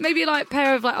 Yeah, maybe like a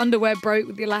pair of like underwear broke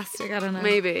with the elastic. I don't know.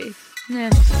 Maybe. Yeah.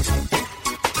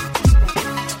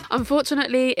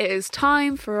 Unfortunately, it is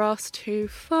time for us to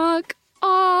fuck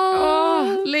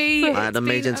off. Lee, I had an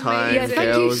amazing time, Yeah, thank you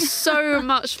girls. so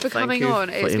much for coming you on.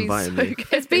 for It's been inviting so me. good.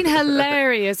 it's been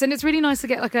hilarious, and it's really nice to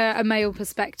get like a male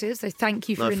perspective. So thank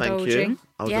you for No, thank indulging. you.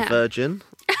 I was Yeah. a virgin.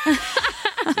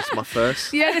 This is my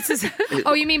first. Yeah, this is.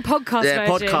 Oh, you mean podcast? Yeah,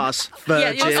 version. podcast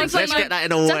virgin. Yeah, Let's get that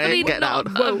in a way. Get that out.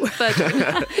 Whoa.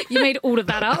 You made all of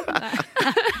that up.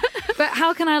 But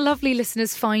how can our lovely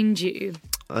listeners find you?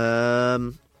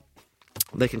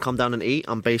 They can come down and eat.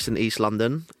 I'm based in East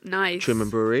London, Nice. Trim and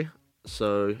Brewery.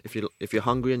 So if you're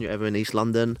hungry and you're ever in East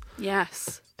London,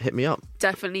 Yes. hit me up.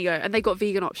 Definitely go. And they got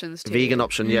vegan options too. Vegan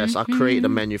option, yes. I created a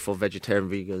menu for vegetarian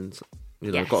vegans.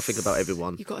 You know, Yes. got to think about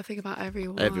everyone. You've got to think about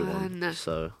everyone. Everyone.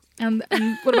 So And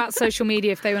what about social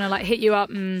media? If they want to like hit you up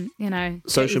and get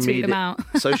social you tweet them media. out.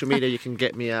 Social media. You can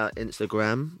get me at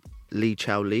Instagram, Lee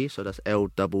Chow Lee. So that's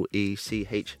LEECHAULE.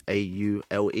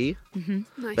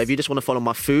 Nice. But if you just want to follow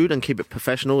my food and keep it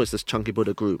professional, it's this Chunky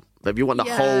Buddha group. But if you want the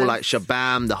whole like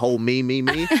shabam, the whole me,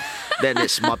 then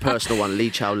it's my personal one, Lee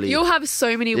Chow Lee. You'll have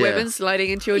so many women sliding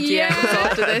into your DMs Yeah.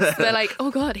 after this. They're like,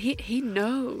 oh God, he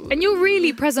knows. And you're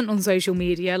really present on social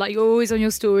media. Like you're always on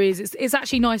your stories. It's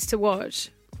actually nice to watch.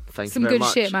 Thank Some you very good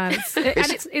much. shit, man.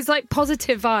 It's like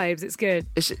positive vibes. It's good.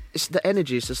 It's the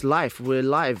energy. It's just life. We're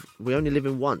live. We only live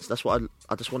in once. That's what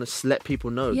I just want to let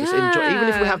people know. Just enjoy. Even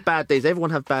if we have bad days,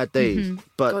 everyone have bad days.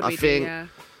 But God, I we do, think yeah.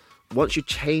 once you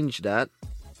change that,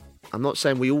 I'm not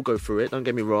saying we all go through it. Don't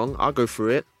get me wrong. I'll go through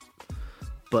it.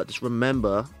 But just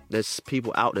remember, there's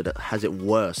people out there that has it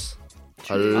worse.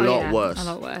 A lot worse. A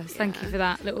lot worse. Thank you for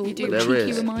that little You do. little There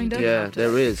cheeky is. reminder. Yeah, have to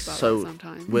there is. think about So that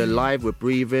sometimes. we're live. We're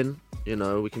breathing. You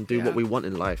know, we can do Yeah. what we want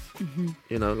in life.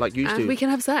 You know, like you And do. we can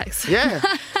have sex. Yeah,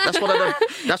 that's one of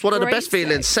the Great best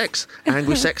feelings. Sex,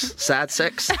 angry sex, sad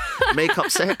sex, makeup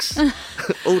sex,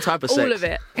 all type of sex. All of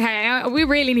it. Hey, we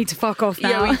really need to fuck off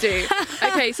now. Yeah, we do.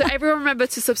 Okay, so everyone remember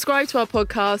to subscribe to our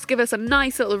podcast, give us a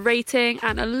nice little rating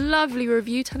and a lovely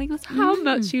review telling us how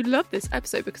much you love this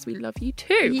episode because we love you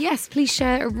too. Yes, please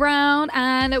share it around,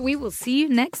 and we will see you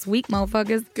next week,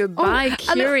 motherfuckers. Goodbye,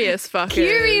 curious fuckers.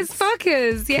 Curious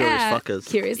fuckers, yeah. fuckers.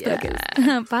 Curious Yeah.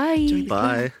 fuckers. Bye.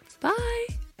 Bye. Bye.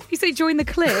 You say join the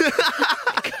clip.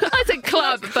 I said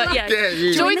club, but yeah. Yeah,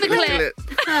 you Join the kill clip.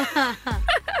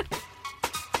 it.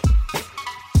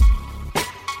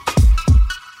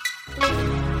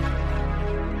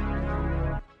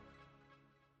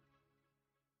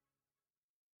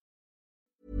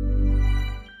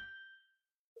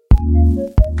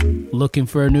 Looking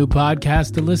for a new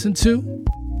podcast to listen to?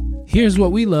 Here's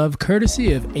what we love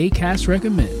courtesy of Acast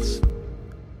Recommends.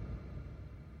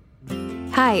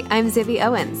 Hi, I'm Zibby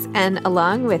Owens, and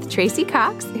along with Tracy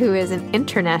Cox, who is an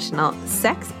international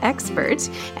sex expert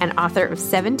and author of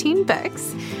 17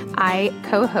 books, I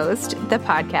co-host the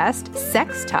podcast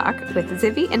Sex Talk with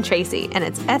Zibby and Tracy, and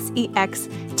it's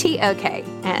SEXTOK.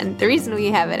 And the reason we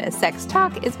have it as Sex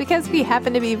Talk is because we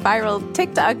happen to be viral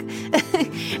TikTok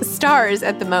stars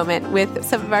at the moment, with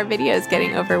some of our videos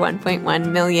getting over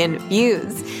 1.1 million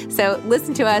views. So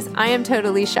listen to us. I am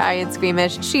totally shy and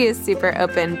squeamish. She is super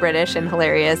open, British, and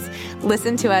hilarious.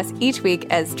 Listen to us each week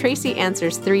as Tracy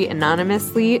answers 3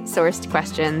 anonymously sourced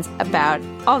questions about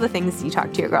all the things you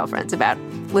talk to your girlfriends about.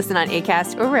 Listen on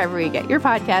Acast or wherever you get your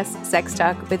podcasts. Sex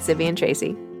Talk with Zibby and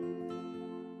Tracy.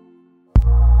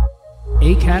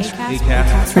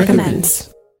 Acast recommends.